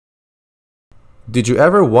Did you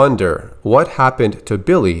ever wonder what happened to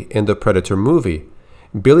Billy in the Predator movie?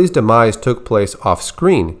 Billy's demise took place off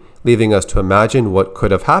screen, leaving us to imagine what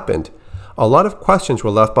could have happened. A lot of questions were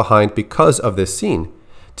left behind because of this scene.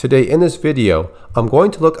 Today in this video, I'm going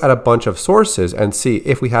to look at a bunch of sources and see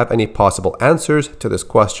if we have any possible answers to this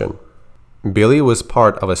question. Billy was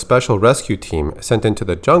part of a special rescue team sent into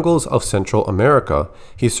the jungles of Central America.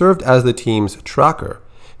 He served as the team's tracker.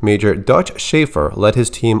 Major Dutch Schaefer led his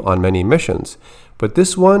team on many missions, but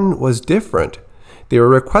this one was different. They were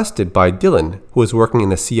requested by Dylan, who was working in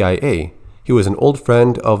the CIA. He was an old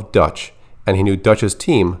friend of Dutch, and he knew Dutch's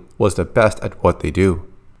team was the best at what they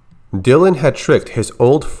do. Dylan had tricked his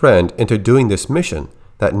old friend into doing this mission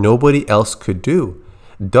that nobody else could do.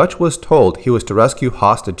 Dutch was told he was to rescue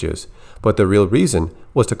hostages, but the real reason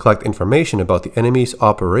was to collect information about the enemy's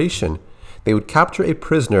operation. They would capture a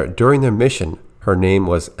prisoner during their mission. Her name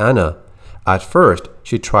was Anna. At first,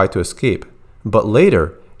 she tried to escape, but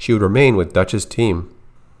later, she would remain with Dutch's team.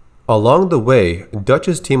 Along the way,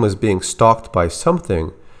 Dutch's team was being stalked by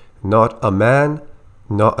something, not a man,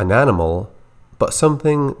 not an animal, but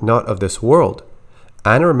something not of this world.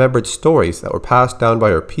 Anna remembered stories that were passed down by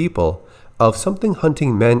her people of something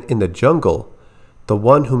hunting men in the jungle, the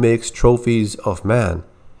one who makes trophies of man.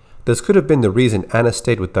 This could have been the reason Anna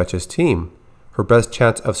stayed with Dutch's team. Her best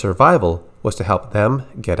chance of survival was to help them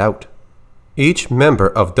get out. Each member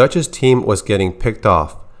of Dutch's team was getting picked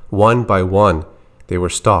off, one by one. They were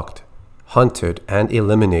stalked, hunted, and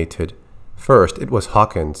eliminated. First, it was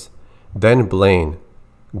Hawkins, then Blane.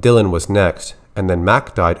 Dylan was next, and then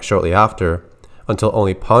Mac died shortly after, until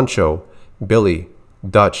only Poncho, Billy,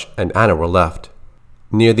 Dutch, and Anna were left.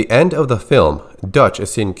 Near the end of the film, Dutch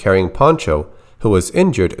is seen carrying Poncho, who was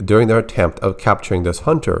injured during their attempt of capturing this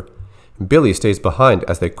hunter. Billy stays behind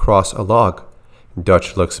as they cross a log.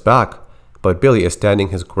 Dutch looks back, but Billy is standing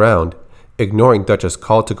his ground, ignoring Dutch's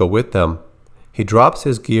call to go with them. He drops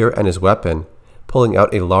his gear and his weapon, pulling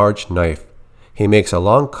out a large knife. He makes a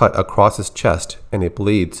long cut across his chest, and it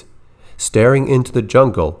bleeds. Staring into the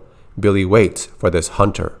jungle, Billy waits for this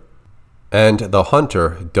hunter. And the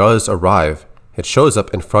hunter does arrive. It shows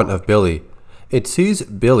up in front of Billy. It sees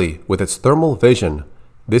Billy with its thermal vision.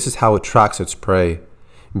 This is how it tracks its prey.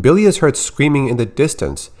 Billy is heard screaming in the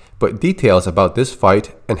distance, but details about this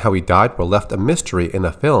fight and how he died were left a mystery in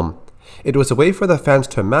the film. It was a way for the fans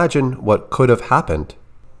to imagine what could have happened.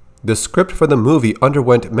 The script for the movie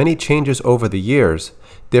underwent many changes over the years.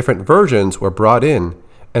 Different versions were brought in,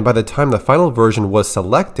 and by the time the final version was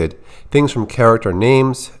selected, things from character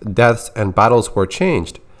names, deaths, and battles were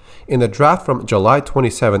changed. In the draft from July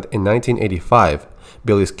 27th in 1985,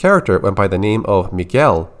 Billy's character went by the name of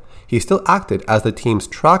Miguel. He still acted as the team's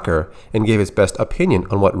tracker and gave his best opinion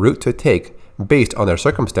on what route to take based on their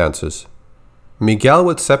circumstances. Miguel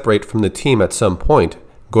would separate from the team at some point,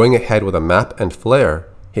 going ahead with a map and flare.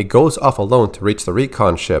 He goes off alone to reach the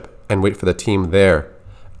recon ship and wait for the team there.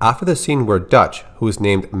 After the scene where Dutch, who is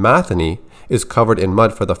named Matheny, is covered in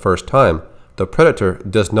mud for the first time, the Predator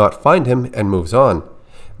does not find him and moves on.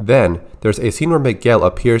 Then, there's a scene where Miguel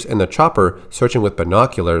appears in the chopper searching with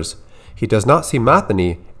binoculars. He does not see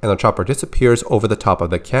Matheny, and the chopper disappears over the top of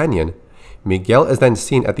the canyon. Miguel is then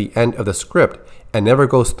seen at the end of the script and never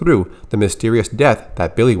goes through the mysterious death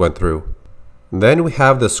that Billy went through. Then we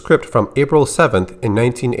have the script from April 7th in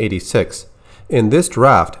 1986. In this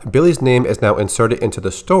draft, Billy's name is now inserted into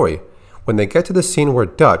the story. When they get to the scene where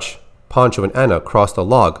Dutch, Poncho, and Anna cross the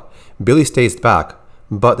log, Billy stays back,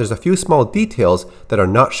 but there's a few small details that are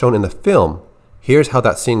not shown in the film. Here's how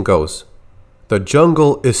that scene goes. The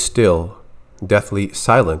jungle is still, deathly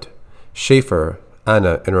silent. Schaefer,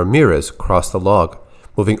 Anna, and Ramirez cross the log,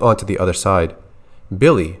 moving on to the other side.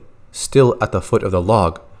 Billy, still at the foot of the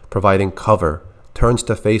log, providing cover, turns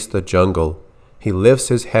to face the jungle. He lifts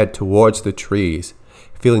his head towards the trees,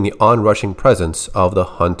 feeling the onrushing presence of the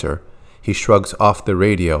hunter. He shrugs off the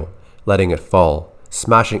radio, letting it fall,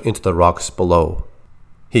 smashing into the rocks below.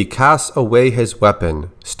 He casts away his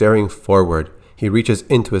weapon, staring forward. He reaches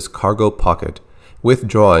into his cargo pocket,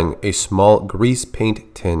 withdrawing a small grease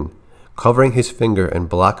paint tin. Covering his finger in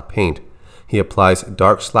black paint, he applies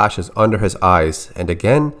dark slashes under his eyes and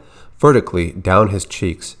again vertically down his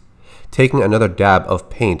cheeks. Taking another dab of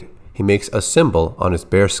paint, he makes a symbol on his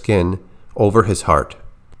bare skin over his heart.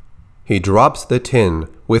 He drops the tin,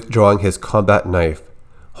 withdrawing his combat knife.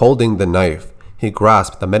 Holding the knife, he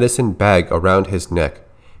grasps the medicine bag around his neck,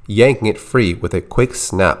 yanking it free with a quick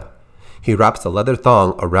snap. He wraps the leather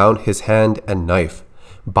thong around his hand and knife,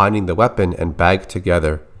 binding the weapon and bag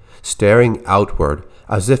together. Staring outward,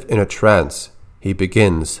 as if in a trance, he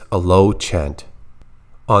begins a low chant.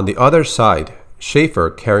 On the other side, Schaefer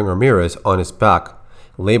carrying Ramirez on his back,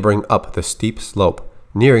 laboring up the steep slope,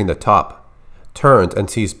 nearing the top, turns and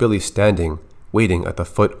sees Billy standing, waiting at the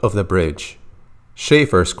foot of the bridge.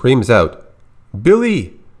 Schaefer screams out,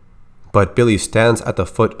 "Billy!" But Billy stands at the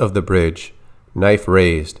foot of the bridge, knife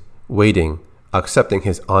raised, waiting, accepting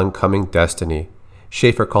his oncoming destiny.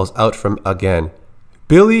 Schaefer calls out from again,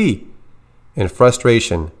 "Billy!" In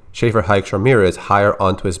frustration, Schaefer hikes Ramirez higher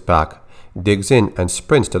onto his back, digs in and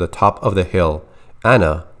sprints to the top of the hill,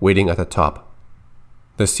 Anna waiting at the top.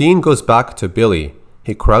 The scene goes back to Billy.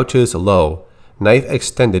 He crouches low, knife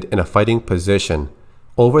extended in a fighting position.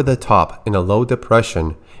 Over the top, in a low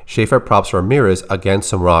depression, Schaefer props Ramirez against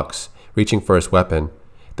some rocks, reaching for his weapon.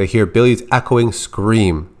 They hear Billy's echoing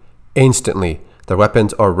scream. Instantly, their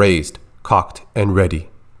weapons are raised, cocked, and ready.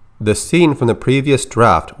 The scene from the previous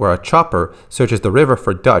draft where a chopper searches the river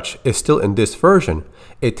for Dutch is still in this version.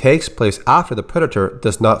 It takes place after the predator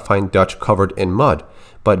does not find Dutch covered in mud,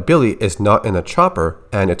 but Billy is not in a chopper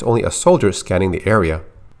and it's only a soldier scanning the area.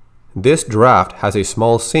 This draft has a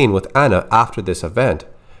small scene with Anna after this event.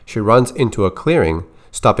 She runs into a clearing,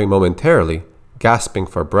 stopping momentarily, gasping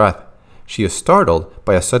for breath. She is startled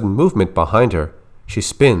by a sudden movement behind her. She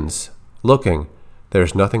spins, looking.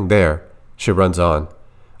 There's nothing there. She runs on.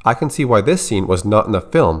 I can see why this scene was not in the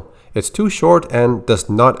film. It's too short and does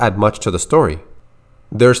not add much to the story.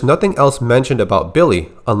 There's nothing else mentioned about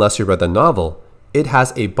Billy unless you read the novel. It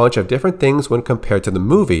has a bunch of different things when compared to the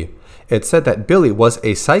movie. It said that Billy was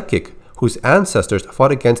a psychic whose ancestors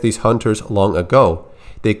fought against these hunters long ago.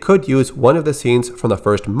 They could use one of the scenes from the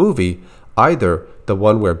first movie, either the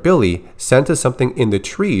one where Billy senses something in the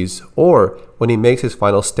trees or when he makes his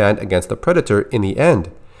final stand against the predator in the end.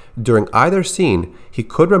 During either scene, he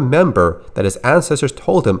could remember that his ancestors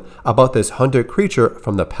told him about this hunter creature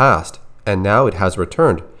from the past, and now it has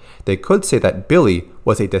returned. They could say that Billy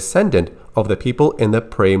was a descendant of the people in the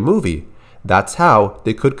Prey movie. That's how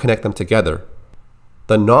they could connect them together.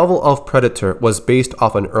 The novel of Predator was based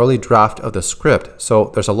off an early draft of the script,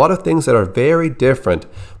 so there's a lot of things that are very different,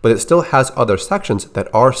 but it still has other sections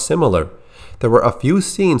that are similar. There were a few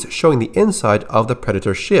scenes showing the inside of the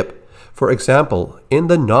Predator ship. For example, in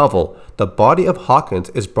the novel, the body of Hawkins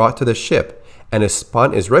is brought to the ship, and his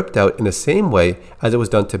spine is ripped out in the same way as it was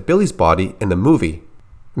done to Billy's body in the movie.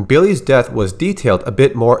 Billy's death was detailed a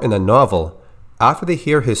bit more in the novel. After they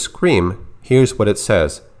hear his scream, here's what it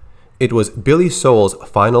says. It was Billy Soul's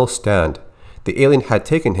final stand. The alien had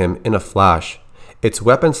taken him in a flash, its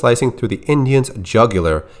weapon slicing through the Indian's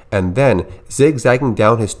jugular and then zigzagging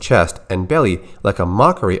down his chest and belly like a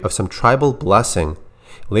mockery of some tribal blessing.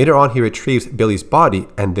 Later on, he retrieves Billy's body,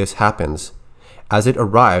 and this happens. As it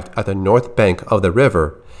arrived at the north bank of the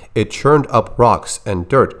river, it churned up rocks and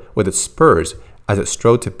dirt with its spurs as it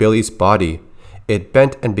strode to Billy's body. It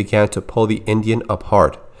bent and began to pull the Indian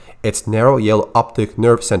apart, its narrow yellow optic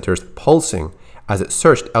nerve centers pulsing as it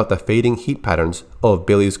searched out the fading heat patterns of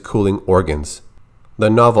Billy's cooling organs. The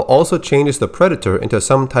novel also changes the predator into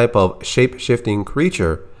some type of shape-shifting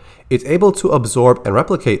creature. It's able to absorb and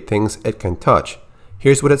replicate things it can touch.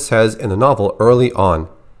 Here's what it says in the novel early on.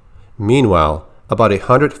 Meanwhile, about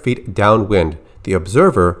 100 feet downwind, the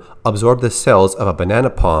observer absorbed the cells of a banana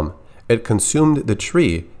palm. It consumed the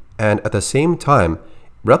tree and at the same time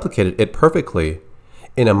replicated it perfectly.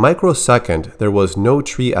 In a microsecond, there was no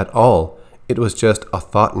tree at all. It was just a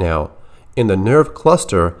thought now, in the nerve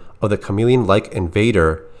cluster of the chameleon-like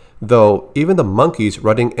invader, though even the monkeys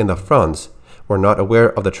running in the fronts were not aware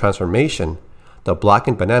of the transformation. The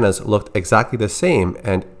blackened bananas looked exactly the same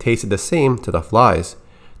and tasted the same to the flies.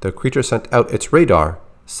 The creature sent out its radar,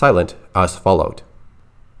 silent as followed.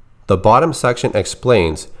 The bottom section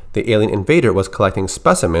explains the alien invader was collecting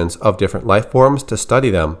specimens of different life forms to study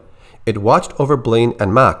them. It watched over Blane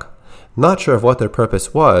and Mac, not sure of what their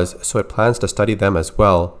purpose was, so it plans to study them as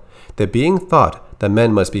well. The being thought the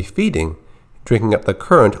men must be feeding, drinking up the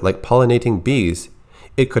current like pollinating bees.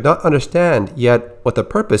 It could not understand yet what the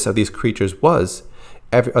purpose of these creatures was.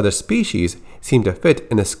 Every other species seemed to fit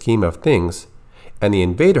in the scheme of things, and the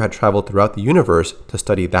invader had traveled throughout the universe to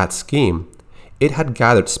study that scheme. It had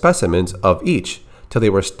gathered specimens of each till they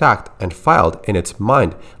were stacked and filed in its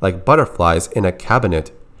mind like butterflies in a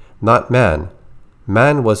cabinet. Not man.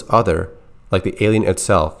 Man was other, like the alien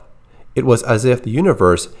itself. It was as if the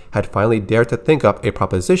universe had finally dared to think up a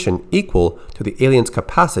proposition equal to the alien's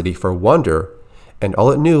capacity for wonder, and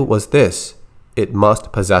all it knew was this: it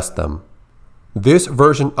must possess them. This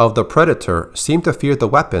version of the Predator seemed to fear the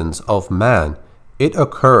weapons of man. It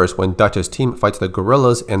occurs when Dutch's team fights the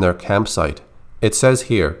gorillas in their campsite. It says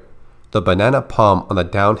here, the banana palm on the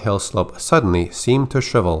downhill slope suddenly seemed to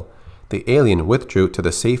shrivel. the alien withdrew to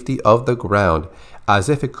the safety of the ground, as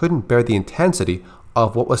if it couldn't bear the intensity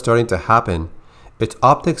of what was starting to happen. Its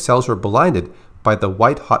optic cells were blinded by the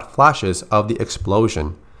white-hot flashes of the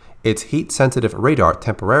explosion. Its heat-sensitive radar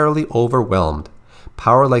temporarily overwhelmed.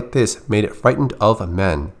 Power like this made it frightened of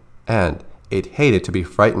men, and it hated to be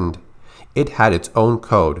frightened. It had its own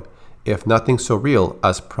code, if nothing so real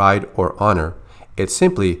as pride or honor. It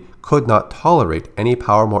simply could not tolerate any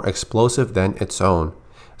power more explosive than its own,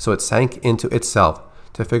 so it sank into itself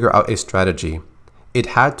to figure out a strategy. It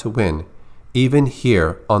had to win, even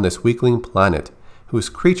here on this weakling planet, whose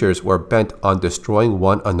creatures were bent on destroying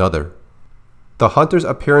one another. The hunter's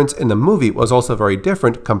appearance in the movie was also very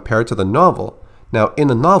different compared to the novel. Now, in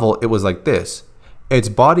the novel, it was like this. Its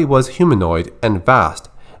body was humanoid and vast,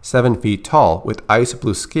 7 feet tall, with ice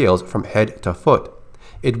blue scales from head to foot.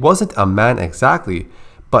 It wasn't a man exactly,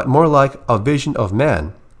 but more like a vision of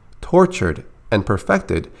man, tortured and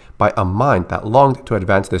perfected by a mind that longed to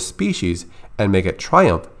advance the species and make it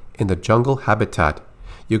triumph in the jungle habitat.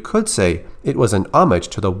 You could say it was an homage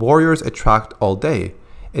to the warriors it tracked all day.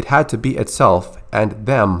 It had to be itself and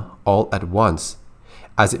them all at once.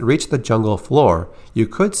 As it reached the jungle floor, you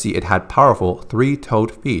could see it had powerful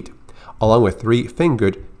 3-toed feet, along with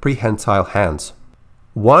 3-fingered prehensile hands.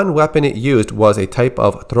 One weapon it used was a type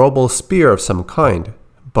of throwable spear of some kind,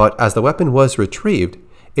 but as the weapon was retrieved,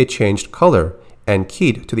 it changed color and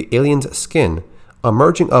keyed to the alien's skin, a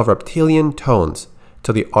merging of reptilian tones,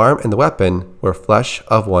 till the arm and the weapon were flesh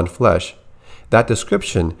of one flesh. That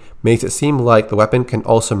description makes it seem like the weapon can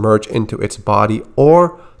also merge into its body,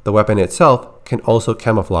 or the weapon itself can also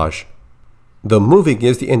camouflage. The movie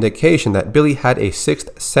gives the indication that Billy had a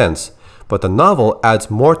sixth sense, but the novel adds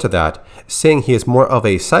more to that, saying he is more of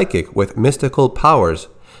a psychic with mystical powers,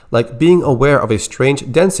 like being aware of a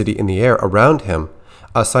strange density in the air around him,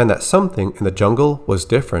 a sign that something in the jungle was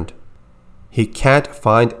different. He can't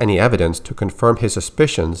find any evidence to confirm his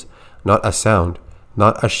suspicions, not a sound,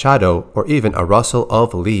 not a shadow, or even a rustle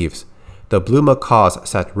of leaves. The blue macaws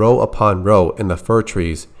sat row upon row in the fir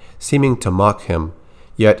trees, seeming to mock him.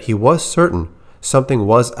 Yet he was certain something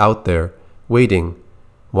was out there, waiting,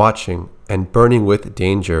 watching, and burning with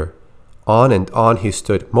danger. On and on he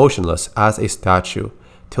stood motionless as a statue,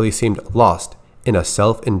 till he seemed lost in a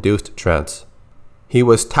self-induced trance. He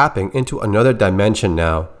was tapping into another dimension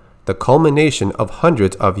now, the culmination of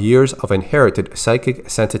hundreds of years of inherited psychic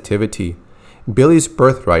sensitivity. Billy's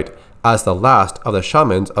birthright as the last of the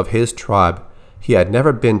shamans of his tribe. He had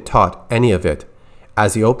never been taught any of it.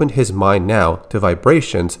 As he opened his mind now to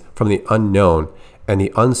vibrations from the unknown and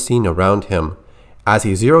the unseen around him, as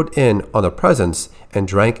he zeroed in on the presence and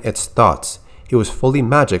drank its thoughts, he was fully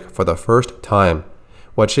magic for the first time.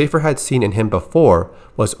 What Schaefer had seen in him before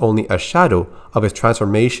was only a shadow of his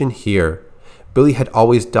transformation here. Billy had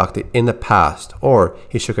always ducked it in the past, or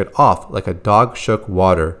he shook it off like a dog shook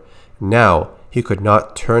water. Now he could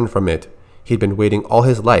not turn from it. He'd been waiting all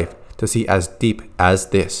his life to see as deep as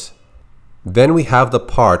this. Then we have the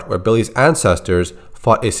part where Billy's ancestors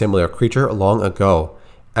fought a similar creature long ago,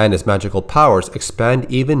 and his magical powers expand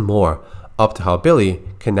even more, up to how Billy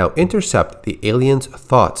can now intercept the alien's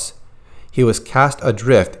thoughts. He was cast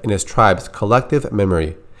adrift in his tribe's collective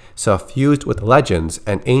memory, suffused with legends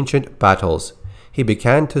and ancient battles. He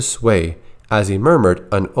began to sway as he murmured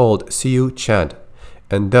an old Sioux chant,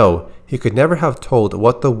 and though he could never have told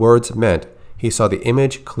what the words meant, he saw the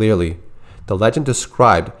image clearly. The legend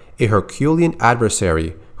described a Herculean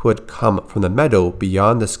adversary who had come from the meadow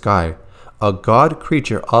beyond the sky, a god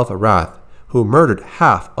creature of wrath who murdered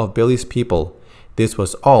half of Billy's people. This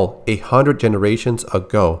was all 100 generations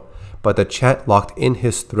ago, but the chant locked in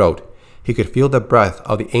his throat. He could feel the breath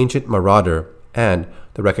of the ancient marauder, and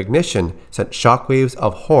the recognition sent shockwaves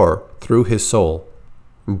of horror through his soul.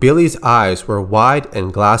 Billy's eyes were wide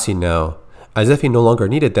and glassy now, as if he no longer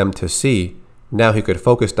needed them to see. Now he could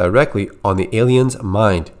focus directly on the alien's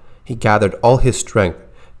mind. He gathered all his strength,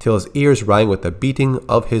 till his ears rang with the beating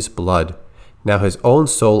of his blood. Now his own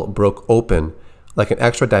soul broke open, like an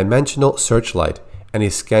extra-dimensional searchlight, and he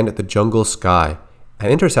scanned the jungle sky,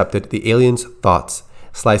 and intercepted the alien's thoughts,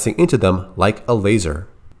 slicing into them like a laser.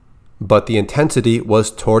 But the intensity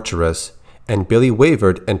was torturous, and Billy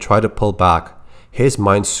wavered and tried to pull back, his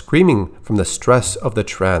mind screaming from the stress of the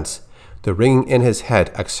trance. The ringing in his head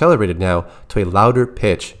accelerated now to a louder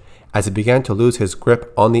pitch, as he began to lose his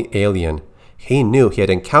grip on the alien. He knew he had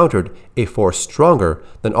encountered a force stronger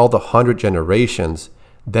than all the 100 generations.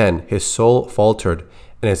 Then his soul faltered,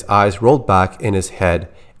 and his eyes rolled back in his head,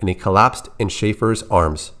 and he collapsed in Schaefer's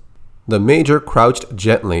arms. The Major crouched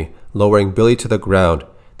gently, lowering Billy to the ground,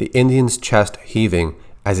 the Indian's chest heaving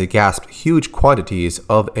as he gasped huge quantities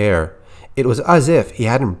of air. It was as if he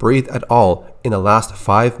hadn't breathed at all in the last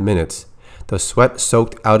 5 minutes. The sweat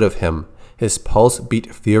soaked out of him. His pulse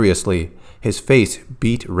beat furiously. His face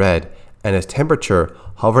beat red, and his temperature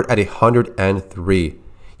hovered at 103.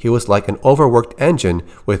 He was like an overworked engine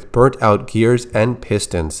with burnt-out gears and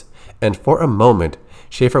pistons, and for a moment,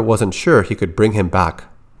 Schaefer wasn't sure he could bring him back.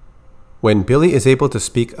 When Billy is able to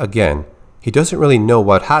speak again, he doesn't really know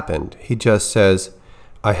what happened. He just says,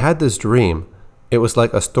 "I had this dream. It was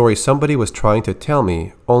like a story somebody was trying to tell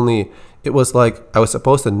me, only it was like I was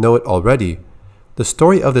supposed to know it already. The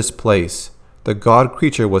story of this place. The god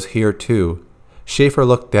creature was here too." Schaefer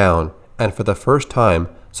looked down, and for the first time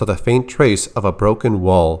saw the faint trace of a broken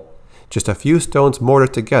wall. Just a few stones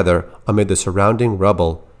mortared together amid the surrounding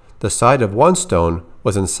rubble. The side of one stone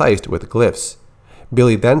was incised with glyphs.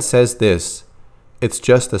 Billy then says this, "It's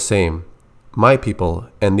just the same. My people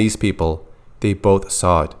and these people, they both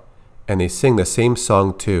saw it. And they sing the same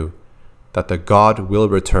song too, that the god will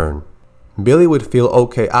return." Billy would feel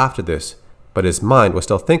okay after this, but his mind was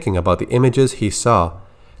still thinking about the images he saw.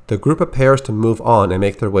 The group prepares to move on and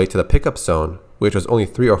make their way to the pickup zone, which was only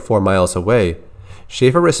 3 or 4 miles away.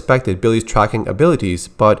 Schaefer respected Billy's tracking abilities,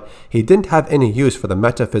 but he didn't have any use for the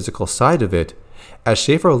metaphysical side of it. As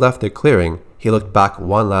Schaefer left the clearing, he looked back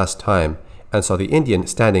one last time and saw the Indian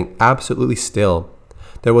standing absolutely still.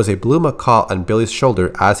 There was a blue macaw on Billy's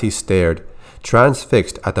shoulder as he stared,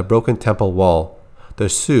 transfixed at the broken temple wall. The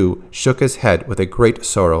Sioux shook his head with a great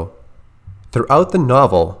sorrow. Throughout the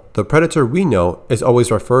novel, the predator we know is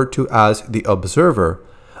always referred to as the Observer,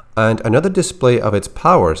 and another display of its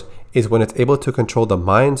powers is when it's able to control the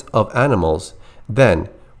minds of animals. Then,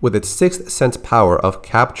 with its sixth sense power of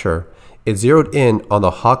capture, it zeroed in on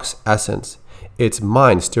the hawk's essence, its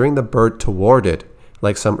mind steering the bird toward it,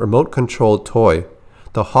 like some remote-controlled toy.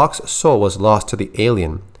 The hawk's soul was lost to the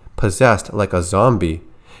alien, possessed like a zombie.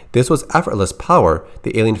 This was effortless power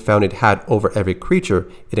the alien found it had over every creature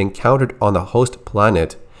it encountered on the host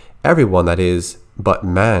planet. Everyone, that is, but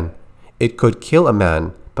man. It could kill a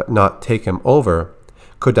man, but not take him over.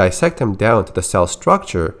 Could dissect him down to the cell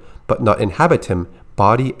structure, but not inhabit him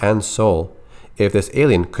body and soul. If this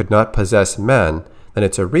alien could not possess man, then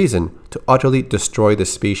it's a reason to utterly destroy the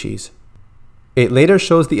species. It later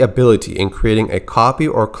shows the ability in creating a copy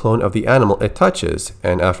or clone of the animal it touches,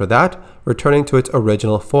 and after that, returning to its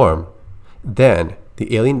original form. Then,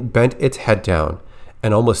 the alien bent its head down,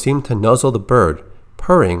 and almost seemed to nuzzle the bird,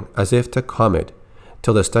 purring as if to calm it,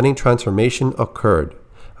 till the stunning transformation occurred.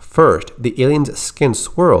 First, the alien's skin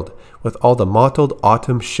swirled with all the mottled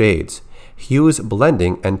autumn shades, hues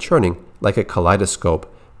blending and churning like a kaleidoscope,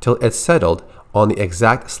 till it settled on the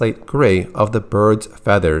exact slate gray of the bird's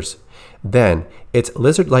feathers. Then, its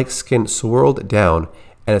lizard-like skin swirled down,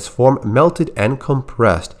 and its form melted and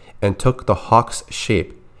compressed and took the hawk's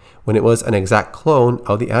shape. When it was an exact clone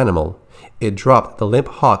of the animal, it dropped the limp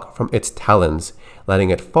hawk from its talons,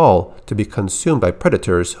 letting it fall to be consumed by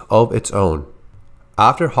predators of its own.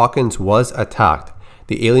 After Hawkins was attacked,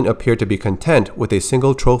 the alien appeared to be content with a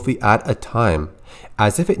single trophy at a time,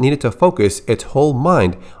 as if it needed to focus its whole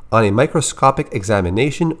mind on a microscopic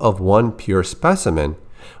examination of one pure specimen.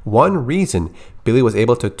 One reason Billy was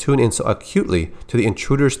able to tune in so acutely to the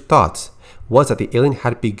intruder's thoughts was that the alien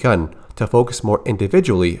had begun to focus more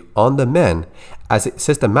individually on the men as it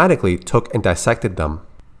systematically took and dissected them.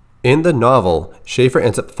 In the novel, Schaefer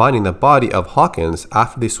ends up finding the body of Hawkins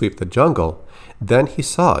after they sweep the jungle. Then he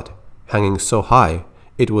saw it, hanging so high,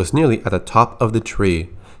 it was nearly at the top of the tree,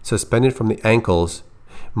 suspended from the ankles.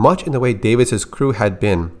 Much in the way Davis's crew had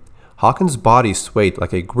been, Hawkins' body swayed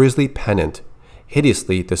like a grisly pennant,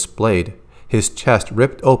 hideously displayed, his chest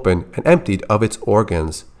ripped open and emptied of its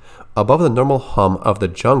organs. Above the normal hum of the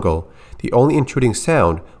jungle, the only intruding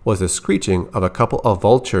sound was the screeching of a couple of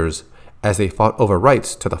vultures as they fought over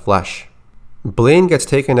rights to the flesh. Blane gets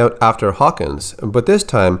taken out after Hawkins, but this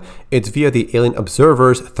time it's via the alien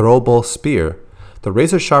observer's throwable spear. The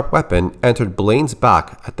razor-sharp weapon entered Blane's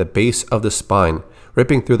back at the base of the spine,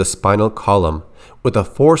 ripping through the spinal column. With a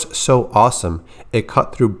force so awesome, it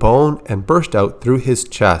cut through bone and burst out through his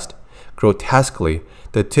chest. Grotesquely,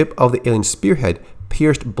 the tip of the alien spearhead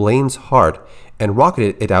pierced Blane's heart and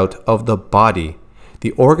rocketed it out of the body.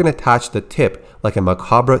 The organ attached the tip like a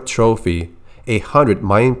macabre trophy. 100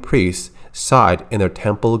 Mayan priests sighed in their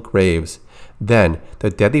temple graves. Then,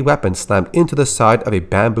 the deadly weapon slammed into the side of a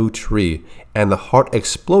bamboo tree, and the heart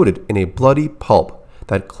exploded in a bloody pulp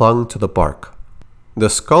that clung to the bark. The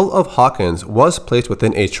skull of Hawkins was placed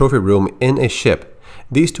within a trophy room in a ship.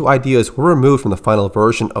 These two ideas were removed from the final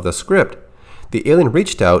version of the script. The alien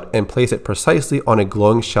reached out and placed it precisely on a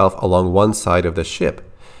glowing shelf along one side of the ship,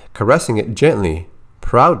 caressing it gently,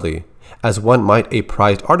 proudly, as one might a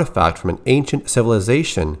prized artifact from an ancient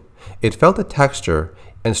civilization. It felt the texture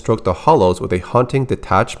and stroked the hollows with a haunting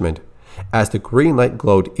detachment. As the green light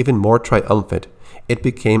glowed even more triumphant, it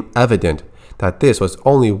became evident that this was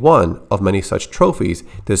only one of many such trophies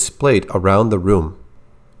displayed around the room.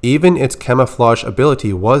 Even its camouflage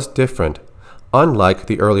ability was different. Unlike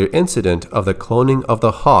the earlier incident of the cloning of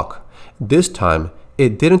the hawk, this time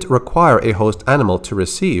it didn't require a host animal to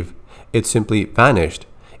receive. It simply vanished,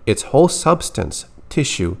 its whole substance,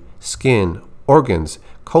 tissue, skin, organs,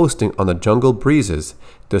 coasting on the jungle breezes,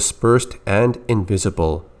 dispersed and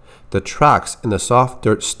invisible. The tracks in the soft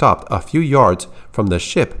dirt stopped a few yards from the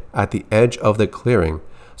ship at the edge of the clearing,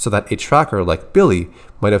 so that a tracker like Billy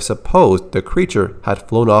might have supposed the creature had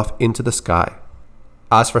flown off into the sky.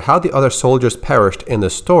 As for how the other soldiers perished in the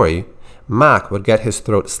story, Mac would get his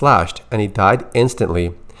throat slashed and he died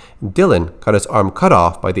instantly. Dylan got his arm cut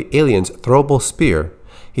off by the alien's throwable spear.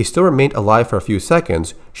 He still remained alive for a few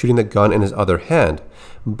seconds, shooting the gun in his other hand,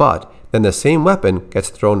 but then the same weapon gets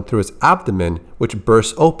thrown through his abdomen, which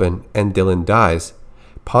bursts open and Dylan dies.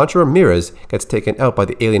 Pancho Ramirez gets taken out by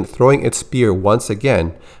the alien throwing its spear once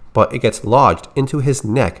again, but it gets lodged into his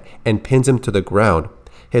neck and pins him to the ground.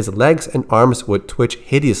 His legs and arms would twitch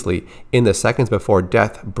hideously in the seconds before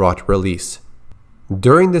death brought release.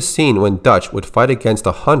 During the scene when Dutch would fight against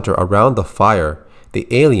the hunter around the fire, the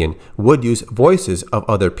alien would use voices of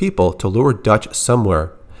other people to lure Dutch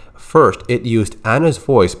somewhere. First, it used Anna's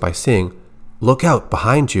voice by saying, "Look out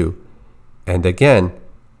behind you," and again,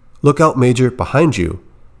 "Look out, Major, behind you,"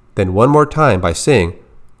 then one more time by saying,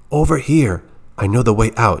 "Over here, I know the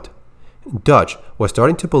way out." Dutch was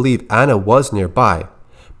starting to believe Anna was nearby,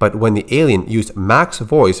 but when the alien used Mac's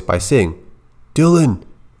voice by saying, "Dylan,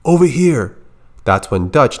 over here," that's when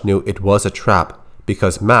Dutch knew it was a trap,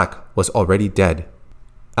 because Mac was already dead.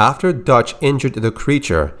 After Dutch injured the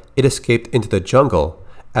creature, it escaped into the jungle.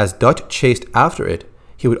 As Dutch chased after it,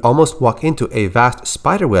 he would almost walk into a vast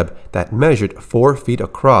spiderweb that measured 4 feet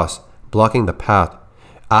across, blocking the path.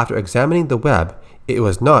 After examining the web, it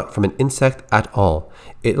was not from an insect at all.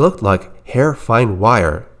 It looked like hair-fine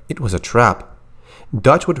wire. It was a trap.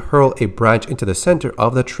 Dutch would hurl a branch into the center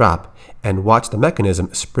of the trap and watch the mechanism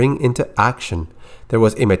spring into action. There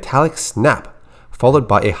was a metallic snap, followed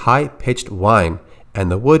by a high-pitched whine, and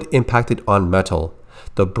the wood impacted on metal.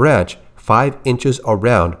 The branch, 5 inches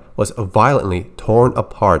around, was violently torn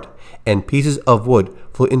apart, and pieces of wood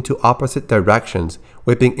flew into opposite directions,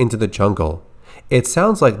 whipping into the jungle. It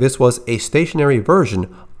sounds like this was a stationary version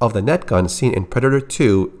of the net gun seen in Predator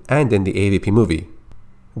 2 and in the AVP movie.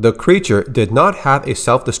 The creature did not have a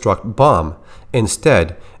self-destruct bomb.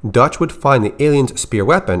 Instead, Dutch would find the alien's spear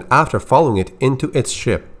weapon after following it into its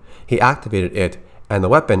ship. He activated it, and the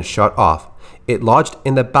weapon shot off. It lodged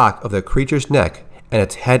in the back of the creature's neck, and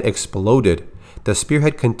its head exploded. The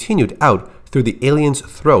spearhead continued out through the alien's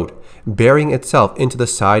throat, burying itself into the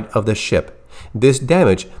side of the ship. This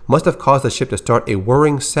damage must have caused the ship to start a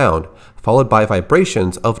whirring sound, followed by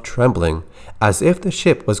vibrations of trembling, as if the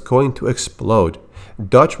ship was going to explode.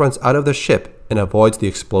 Dutch runs out of the ship and avoids the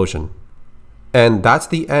explosion. And that's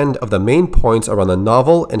the end of the main points around the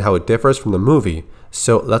novel and how it differs from the movie.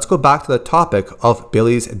 So let's go back to the topic of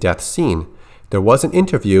Billy's death scene. There was an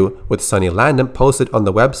interview with Sonny Landham posted on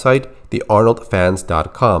the website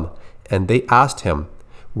thearnoldfans.com, and they asked him,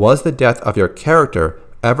 "Was the death of your character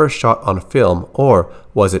ever shot on film, or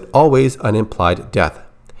was it always an implied death?"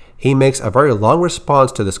 He makes a very long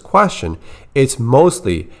response to this question. It's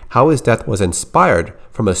mostly how his death was inspired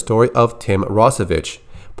from a story of Tim Rossovich,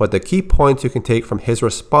 but the key points you can take from his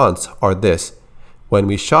response are this: "When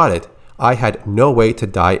we shot it, I had no way to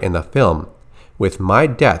die in the film. With my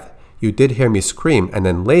death, you did hear me scream, and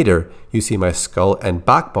then later you see my skull and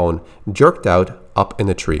backbone jerked out up in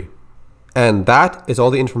the tree." And that is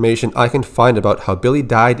all the information I can find about how Billy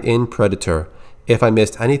died in Predator. If I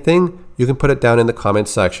missed anything, you can put it down in the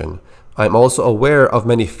comments section. I'm also aware of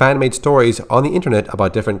many fan-made stories on the internet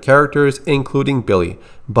about different characters, including Billy,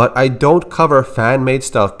 but I don't cover fan-made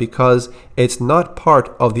stuff because it's not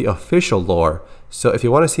part of the official lore. So if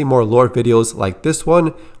you want to see more lore videos like this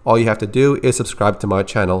one, all you have to do is subscribe to my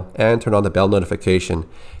channel and turn on the bell notification.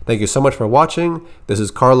 Thank you so much for watching. This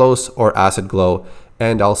is Carlos, or Acid Glow,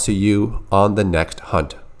 and I'll see you on the next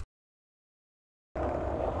hunt.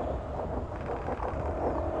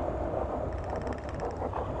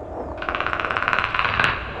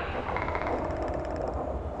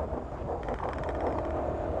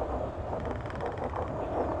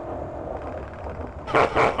 Ha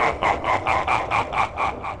ha ha ha!